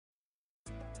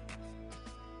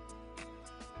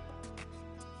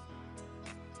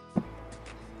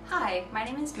Hi, my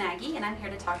name is Maggie and I'm here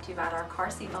to talk to you about our car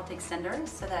seatbelt extenders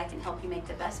so that I can help you make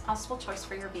the best possible choice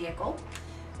for your vehicle.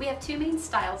 We have two main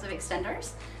styles of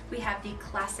extenders. We have the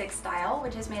classic style,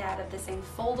 which is made out of the same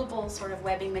foldable sort of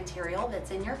webbing material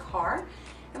that's in your car.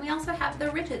 And we also have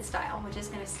the rigid style, which is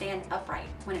going to stand upright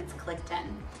when it's clicked in.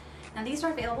 Now these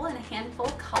are available in a handful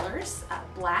of colors,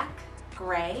 black,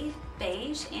 gray,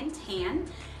 beige, and tan.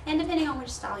 And depending on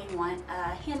which style you want,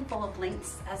 a handful of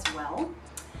lengths as well.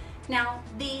 Now,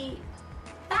 the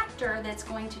factor that's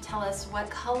going to tell us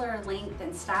what color, length,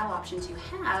 and style options you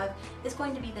have is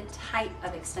going to be the type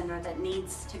of extender that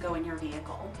needs to go in your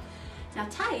vehicle. Now,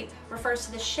 type refers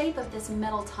to the shape of this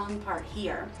metal tongue part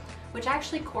here, which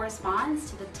actually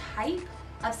corresponds to the type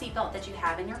of seatbelt that you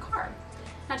have in your car.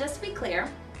 Now, just to be clear,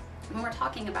 when we're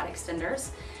talking about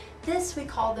extenders, this we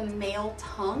call the male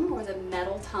tongue or the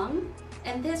metal tongue,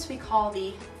 and this we call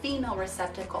the female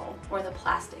receptacle or the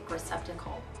plastic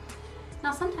receptacle.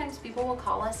 Now sometimes people will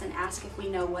call us and ask if we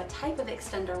know what type of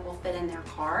extender will fit in their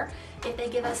car if they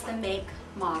give us the make,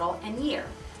 model, and year.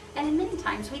 And many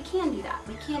times we can do that.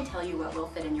 We can tell you what will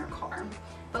fit in your car.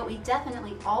 But we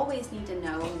definitely always need to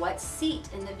know what seat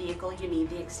in the vehicle you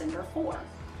need the extender for.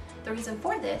 The reason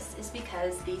for this is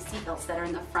because the seat belts that are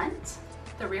in the front,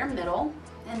 the rear middle,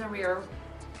 and the rear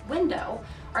window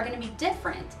are going to be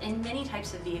different in many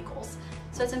types of vehicles.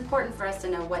 So it's important for us to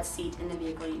know what seat in the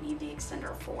vehicle you need the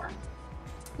extender for.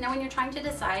 Now when you're trying to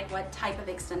decide what type of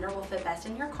extender will fit best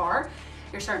in your car,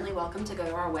 you're certainly welcome to go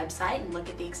to our website and look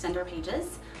at the extender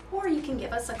pages, or you can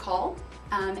give us a call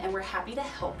and we're happy to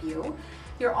help you.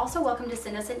 You're also welcome to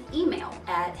send us an email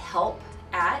at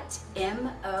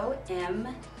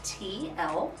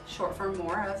help@MOMTL, short for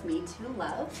more of me to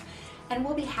love, and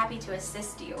we'll be happy to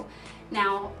assist you.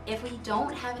 Now, if we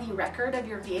don't have any record of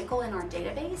your vehicle in our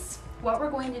database, what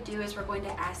we're going to do is we're going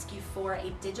to ask you for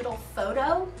a digital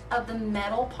photo of the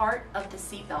metal part of the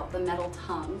seatbelt, the metal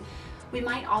tongue. We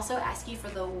might also ask you for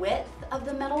the width of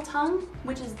the metal tongue,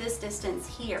 which is this distance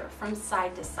here from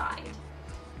side to side.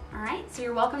 All right, so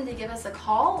you're welcome to give us a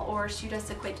call or shoot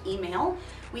us a quick email.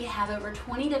 We have over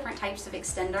 20 different types of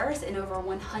extenders in over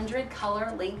 100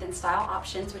 color, length, and style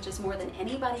options, which is more than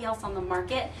anybody else on the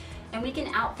market. And we can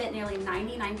outfit nearly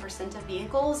 99% of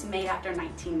vehicles made after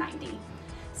 1990.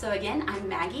 So again, I'm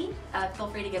Maggie. Feel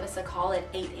free to give us a call at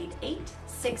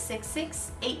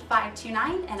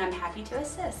 888-666-8529, and I'm happy to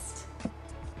assist.